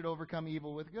rather you should overcome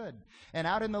evil with good. And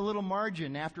out in the little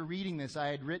margin, after reading this, I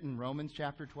had written Romans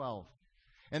chapter 12.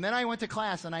 And then I went to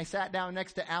class, and I sat down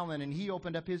next to Alan, and he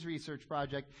opened up his research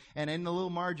project, and in the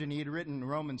little margin, he had written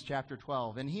Romans chapter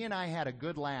 12. And he and I had a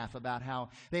good laugh about how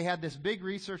they had this big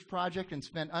research project and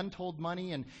spent untold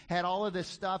money and had all of this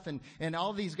stuff, and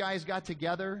all these guys got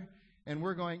together. And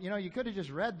we're going, you could have just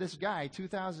read this guy who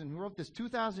wrote this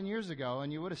 2,000 years ago,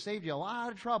 and you would have saved you a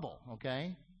lot of trouble,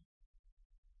 okay?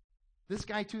 This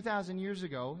guy 2,000 years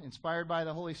ago, inspired by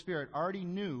the Holy Spirit, already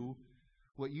knew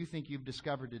what you think you've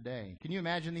discovered today. Can you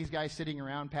imagine these guys sitting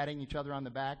around patting each other on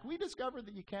the back? We discovered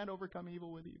that you can't overcome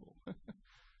evil with evil.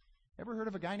 Ever heard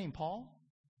of a guy named Paul?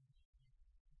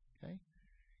 Okay.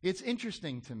 It's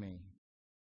interesting to me.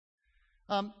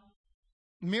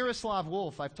 Miroslav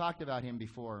Volf, I've talked about him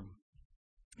before.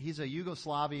 He's a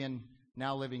Yugoslavian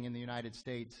now living in the United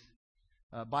States,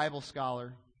 a Bible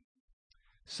scholar,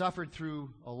 suffered through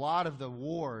a lot of the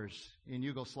wars in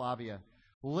Yugoslavia,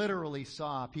 literally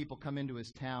saw people come into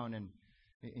his town and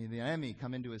the enemy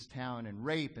come into his town and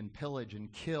rape and pillage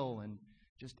and kill and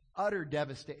just utter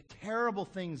devastation, terrible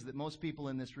things that most people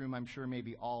in this room, I'm sure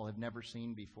maybe all, have never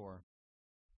seen before.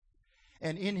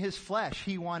 And in his flesh,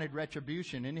 he wanted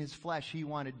retribution. In his flesh, he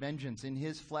wanted vengeance. In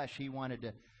his flesh, he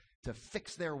wanted to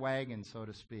fix their wagon, so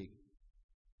to speak.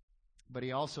 But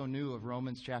he also knew of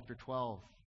Romans chapter 12.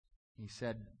 He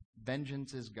said,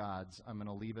 vengeance is God's. I'm going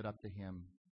to leave it up to him.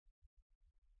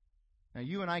 Now,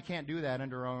 you and I can't do that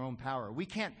under our own power. We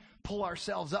can't pull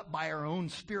ourselves up by our own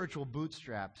spiritual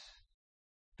bootstraps.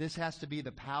 This has to be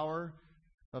the power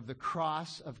of the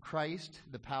cross of Christ,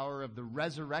 the power of the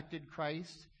resurrected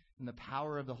Christ, and the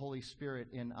power of the Holy Spirit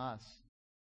in us.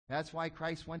 That's why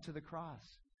Christ went to the cross,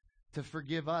 to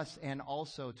forgive us and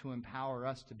also to empower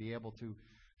us to be able to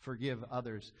forgive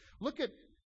others. Look at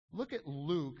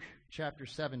Luke chapter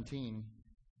 17.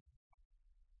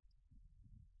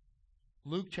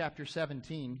 Luke chapter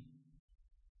 17.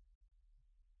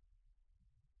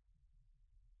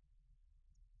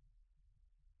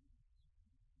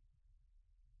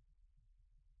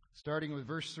 Starting with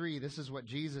verse 3, this is what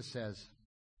Jesus says.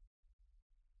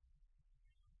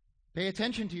 Pay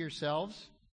attention to yourselves.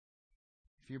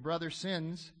 If your brother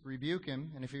sins, rebuke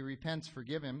him, and if he repents,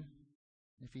 forgive him.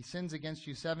 If he sins against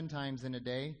you 7 times in a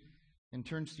day and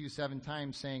turns to you 7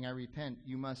 times saying, I repent,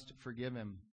 you must forgive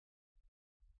him.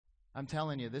 I'm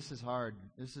telling you, this is hard.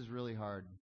 This is really hard.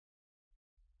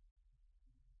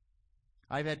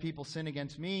 I've had people sin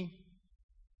against me.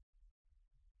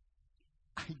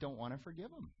 I don't want to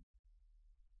forgive them.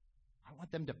 I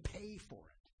want them to pay for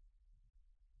it.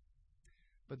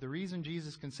 But the reason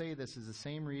Jesus can say this is the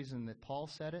same reason that Paul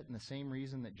said it and the same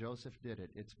reason that Joseph did it.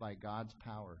 It's by God's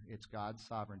power. It's God's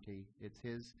sovereignty. It's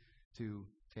His to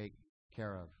take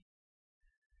care of.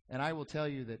 And I will tell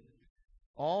you that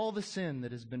all the sin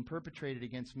that has been perpetrated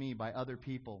against me by other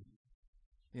people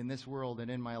in this world and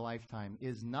in my lifetime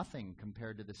is nothing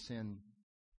compared to the sin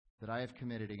that I have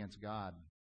committed against God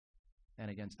and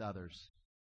against others.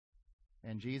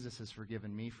 And Jesus has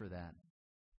forgiven me for that.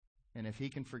 And if He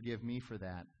can forgive me for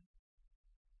that,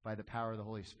 by the power of the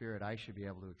Holy Spirit, I should be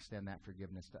able to extend that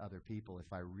forgiveness to other people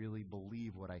if I really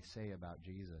believe what I say about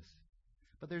Jesus.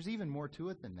 But there's even more to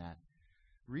it than that.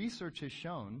 Research has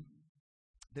shown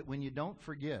that when you don't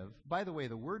forgive, by the way,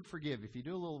 the word forgive, if you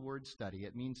do a little word study,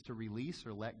 it means to release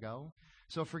or let go.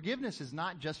 So forgiveness is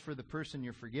not just for the person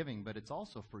you're forgiving, but it's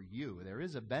also for you. There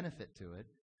is a benefit to it.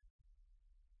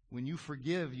 When you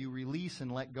forgive, you release and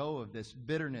let go of this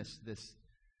bitterness, this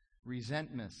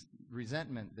resentment,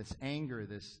 this anger,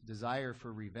 this desire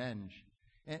for revenge.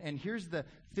 And here's the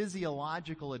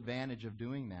physiological advantage of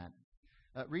doing that.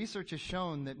 Research has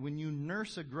shown that when you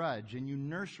nurse a grudge and you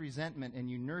nurse resentment and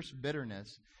you nurse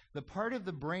bitterness, the part of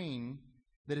the brain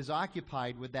that is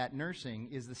occupied with that nursing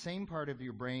is the same part of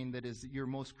your brain that is your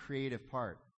most creative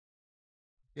part.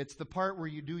 It's the part where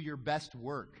you do your best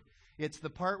work. It's the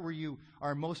part where you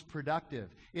are most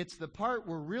productive. It's the part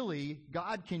where really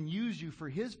God can use you for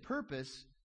His purpose,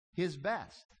 His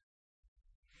best.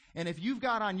 And if you've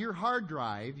got on your hard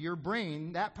drive, your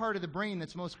brain, that part of the brain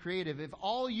that's most creative, if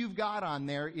all you've got on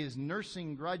there is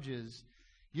nursing grudges,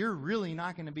 you're really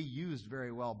not going to be used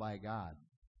very well by God.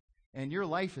 And your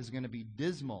life is going to be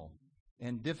dismal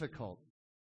and difficult.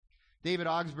 David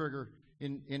Augsburger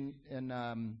in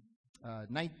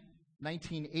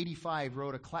 1985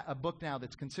 wrote a book now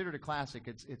that's considered a classic.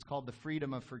 It's called The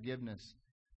Freedom of Forgiveness.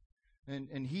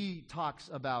 And he talks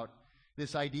about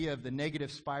this idea of the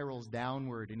negative spirals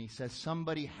downward. And he says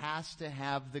somebody has to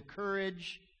have the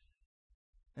courage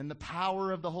and the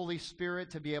power of the Holy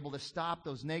Spirit to be able to stop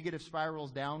those negative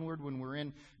spirals downward when we're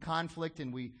in conflict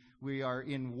and we are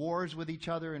in wars with each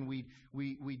other and we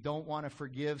don't want to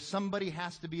forgive. Somebody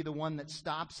has to be the one that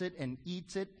stops it and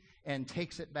eats it and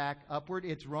takes it back upward.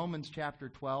 It's Romans chapter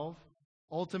 12.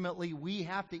 Ultimately, we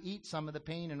have to eat some of the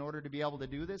pain in order to be able to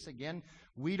do this. Again,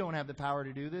 we don't have the power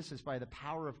to do this. It's by the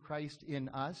power of Christ in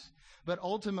us. But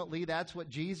ultimately, that's what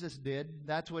Jesus did.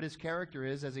 That's what his character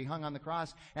is as he hung on the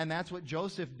cross. And that's what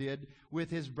Joseph did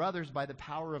with his brothers by the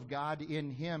power of God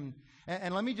in him.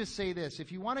 And let me just say this.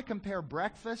 If you want to compare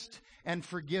breakfast and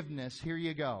forgiveness, here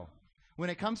you go. When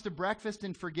it comes to breakfast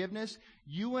and forgiveness,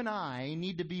 you and I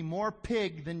need to be more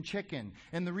pig than chicken.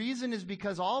 And the reason is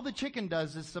because all the chicken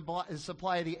does is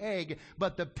supply the egg,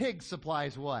 but the pig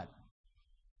supplies what?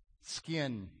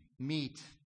 Skin, meat.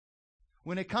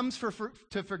 When it comes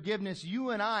to forgiveness, you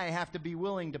and I have to be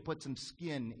willing to put some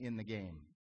skin in the game.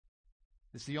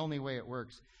 It's the only way it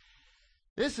works.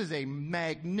 This is a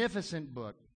magnificent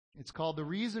book. It's called The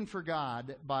Reason for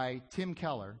God by Tim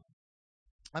Keller.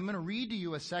 I'm going to read to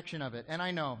you a section of it. And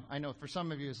I know, for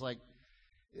some of you it's like,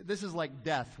 this is like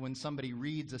death when somebody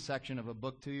reads a section of a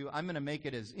book to you. I'm going to make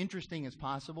it as interesting as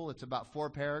possible. It's about 4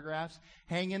 paragraphs.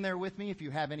 Hang in there with me. If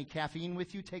you have any caffeine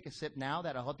with you, take a sip now.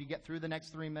 That'll help you get through the next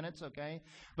 3 minutes, okay?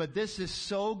 But this is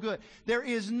so good. There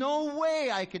is no way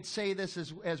I could say this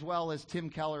as well as Tim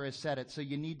Keller has said it, so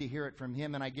you need to hear it from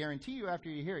him. And I guarantee you after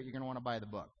you hear it, you're going to want to buy the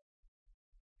book.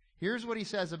 Here's what he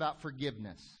says about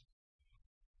forgiveness.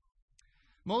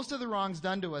 Most of the wrongs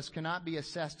done to us cannot be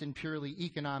assessed in purely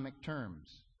economic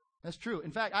terms. That's true. In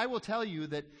fact, I will tell you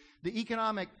that the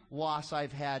economic loss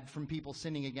I've had from people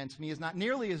sinning against me is not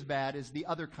nearly as bad as the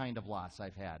other kind of loss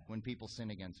I've had when people sin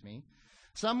against me.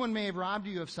 Someone may have robbed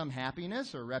you of some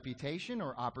happiness or reputation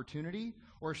or opportunity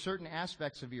or certain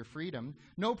aspects of your freedom.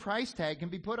 No price tag can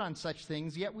be put on such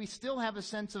things, yet we still have a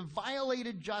sense of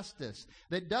violated justice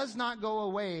that does not go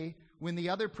away when the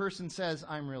other person says,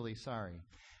 "I'm really sorry."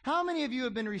 How many of you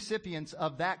have been recipients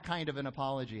of that kind of an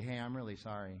apology? "Hey, I'm really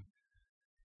sorry."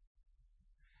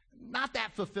 Not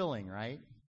that fulfilling, right?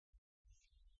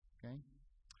 Okay.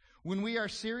 When we are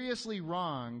seriously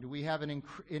wronged, we have an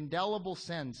indelible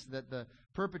sense that the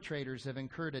perpetrators have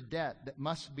incurred a debt that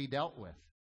must be dealt with.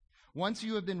 Once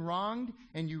you have been wronged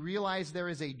and you realize there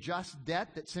is a just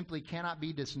debt that simply cannot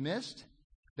be dismissed,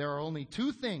 there are only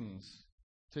 2 things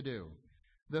to do.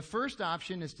 The first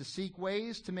option is to seek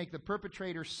ways to make the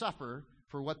perpetrator suffer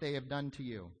for what they have done to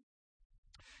you.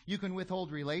 You can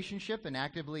withhold relationship and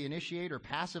actively initiate or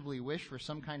passively wish for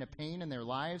some kind of pain in their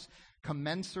lives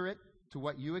commensurate to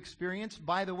what you experience.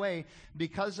 By the way,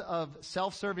 because of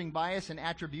self-serving bias and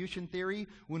attribution theory,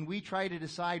 when we try to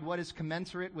decide what is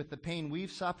commensurate with the pain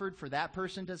we've suffered for that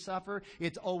person to suffer,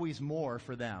 it's always more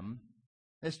for them.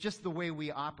 It's just the way we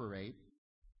operate.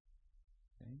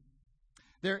 Okay.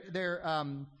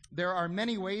 There are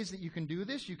many ways that you can do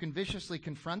this. You can viciously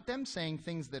confront them, saying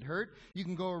things that hurt. You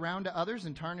can go around to others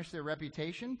and tarnish their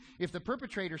reputation. If the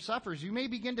perpetrator suffers, you may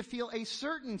begin to feel a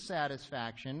certain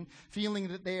satisfaction, feeling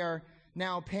that they are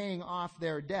now paying off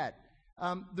their debt.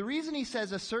 The reason he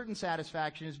says a certain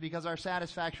satisfaction is because our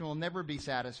satisfaction will never be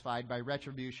satisfied by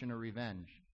retribution or revenge.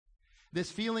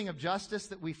 This feeling of justice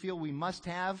that we feel we must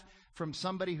have from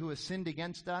somebody who has sinned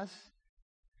against us,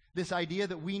 this idea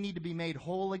that we need to be made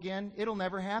whole again, it'll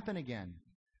never happen again.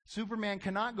 Superman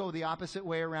cannot go the opposite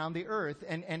way around the earth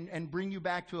and bring you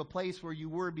back to a place where you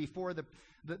were before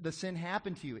the sin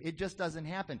happened to you. It just doesn't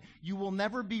happen. You will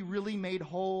never be really made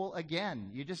whole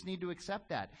again. You just need to accept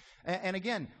that. And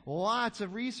again, lots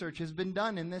of research has been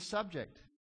done in this subject.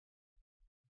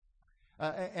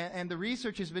 And the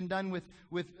research has been done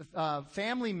with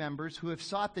family members who have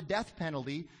sought the death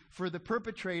penalty for the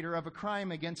perpetrator of a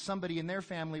crime against somebody in their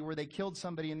family where they killed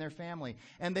somebody in their family.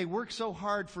 And they work so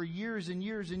hard for years and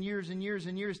years and years and years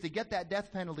and years to get that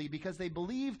death penalty because they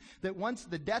believe that once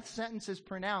the death sentence is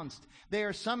pronounced, they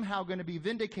are somehow going to be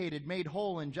vindicated, made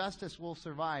whole, and justice will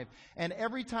survive. And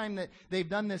every time that they've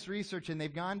done this research and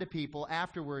they've gone to people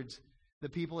afterwards, the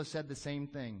people have said the same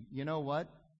thing. You know what?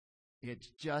 It's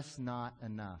just not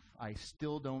enough. I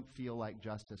still don't feel like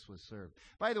justice was served.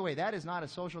 By the way, that is not a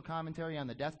social commentary on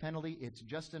the death penalty. It's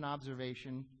just an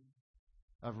observation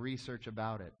of research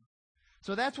about it.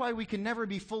 So that's why we can never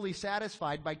be fully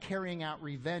satisfied by carrying out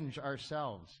revenge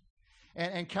ourselves.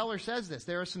 And Keller says this.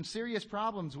 There are some serious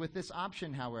problems with this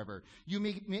option, however. You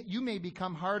may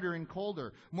become harder and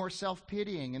colder, more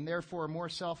self-pitying, and therefore more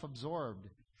self-absorbed.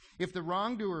 If the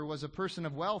wrongdoer was a person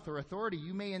of wealth or authority,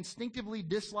 you may instinctively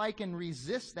dislike and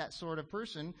resist that sort of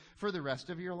person for the rest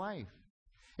of your life.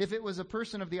 If it was a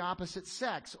person of the opposite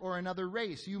sex or another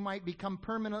race, you might become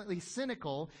permanently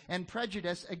cynical and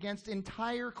prejudiced against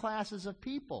entire classes of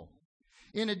people.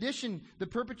 In addition, the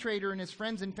perpetrator and his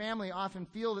friends and family often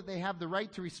feel that they have the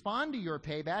right to respond to your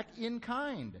payback in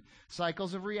kind.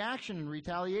 Cycles of reaction and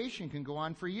retaliation can go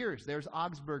on for years. There's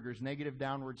Augsburger's negative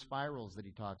downward spirals that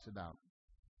he talks about.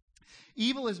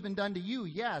 Evil has been done to you,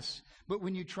 yes, but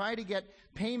when you try to get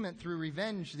payment through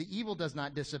revenge, the evil does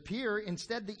not disappear.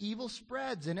 Instead, the evil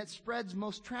spreads, and it spreads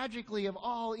most tragically of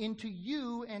all into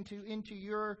you and into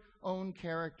your own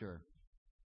character.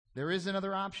 There is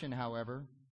another option, however.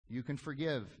 You can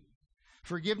forgive.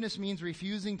 Forgiveness means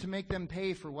refusing to make them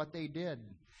pay for what they did.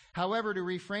 However, to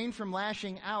refrain from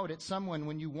lashing out at someone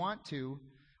when you want to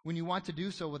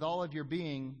do so with all of your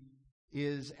being,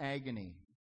 is agony.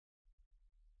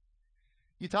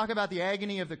 You talk about the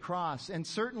agony of the cross, and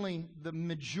certainly the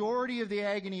majority of the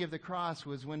agony of the cross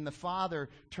was when the Father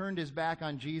turned his back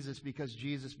on Jesus because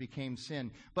Jesus became sin.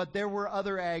 But there were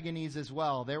other agonies as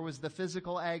well. There was the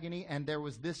physical agony, and there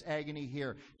was this agony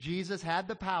here. Jesus had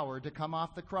the power to come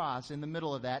off the cross in the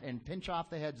middle of that and pinch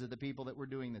off the heads of the people that were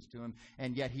doing this to him,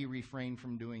 and yet he refrained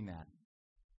from doing that.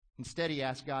 Instead, he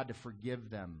asked God to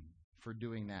forgive them for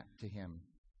doing that to him.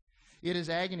 It is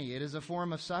agony. It is a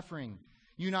form of suffering.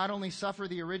 You not only suffer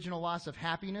the original loss of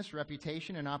happiness,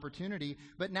 reputation, and opportunity,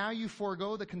 but now you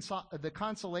forego the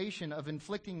consolation of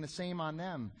inflicting the same on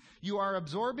them. You are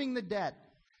absorbing the debt,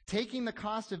 taking the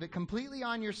cost of it completely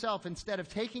on yourself instead of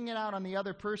taking it out on the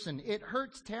other person. It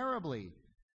hurts terribly.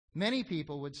 Many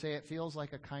people would say it feels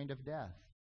like a kind of death.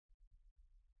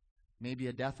 Maybe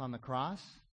a death on the cross?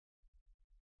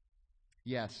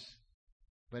 Yes,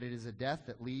 but it is a death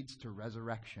that leads to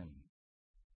resurrection,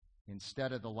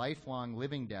 instead of the lifelong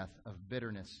living death of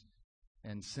bitterness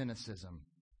and cynicism.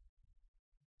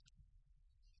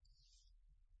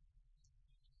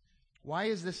 Why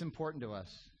is this important to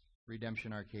us,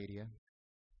 Redemption Arcadia?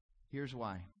 Here's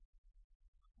why.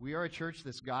 We are a church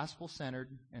that's gospel-centered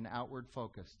and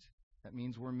outward-focused. That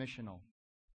means we're missional.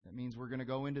 That means we're going to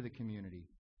go into the community.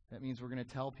 That means we're going to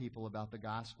tell people about the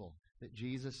gospel, that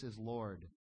Jesus is Lord,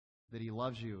 that he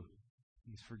loves you,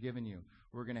 he's forgiven you.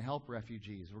 We're going to help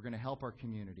refugees. We're going to help our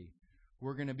community.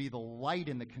 We're going to be the light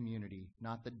in the community,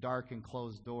 not the dark and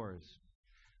closed doors.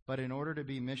 But in order to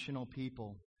be missional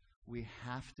people, we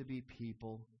have to be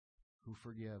people who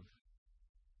forgive.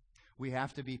 We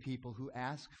have to be people who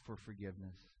ask for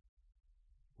forgiveness.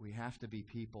 We have to be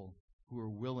people who are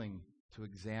willing to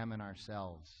examine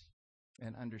ourselves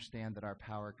and understand that our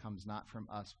power comes not from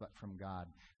us but from God,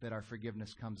 that our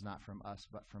forgiveness comes not from us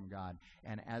but from God,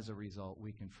 and as a result,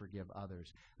 we can forgive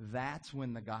others. That's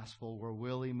when the gospel will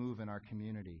really move in our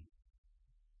community,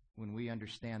 when we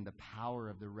understand the power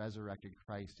of the resurrected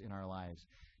Christ in our lives.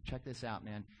 Check this out,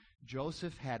 man.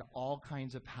 Joseph had all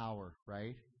kinds of power,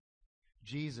 right?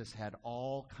 Jesus had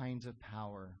all kinds of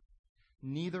power.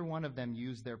 Neither one of them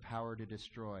used their power to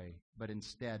destroy, but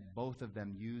instead both of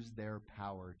them used their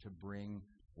power to bring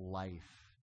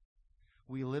life.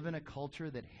 We live in a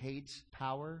culture that hates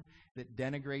power, that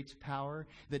denigrates power,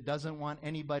 that doesn't want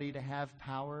anybody to have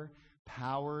power.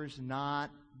 Power's not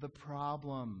the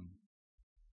problem.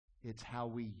 It's how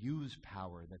we use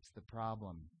power that's the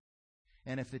problem.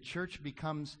 And if the church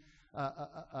becomes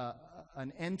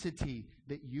an entity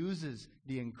that uses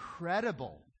the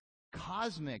incredible,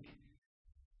 cosmic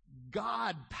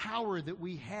God power that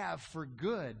we have for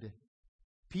good,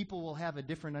 people will have a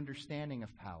different understanding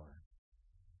of power.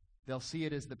 They'll see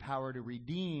it as the power to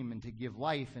redeem and to give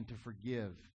life and to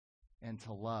forgive and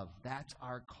to love. That's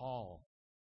our call.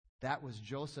 That was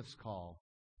Joseph's call.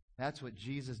 That's what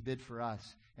Jesus did for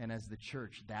us. And as the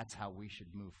church, that's how we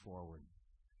should move forward.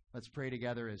 Let's pray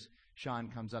together as Sean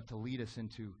comes up to lead us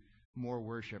into more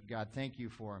worship. God, thank you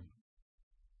for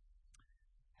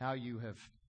how you have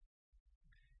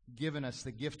given us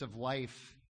the gift of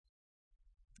life,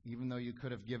 even though you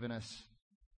could have given us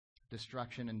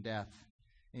destruction and death.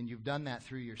 And you've done that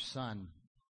through your Son.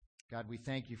 God, we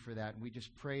thank you for that. And we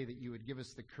just pray that you would give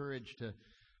us the courage to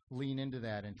lean into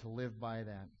that and to live by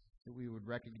that we would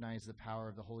recognize the power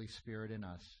of the Holy Spirit in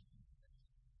us.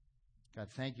 God,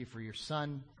 thank you for your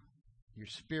Son, your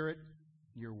Spirit,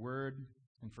 your Word,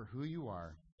 and for who you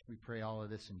are. We pray all of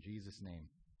this in Jesus' name.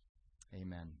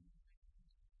 Amen.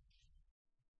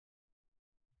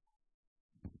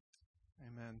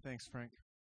 Amen. Thanks, Frank.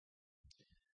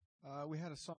 We had a song.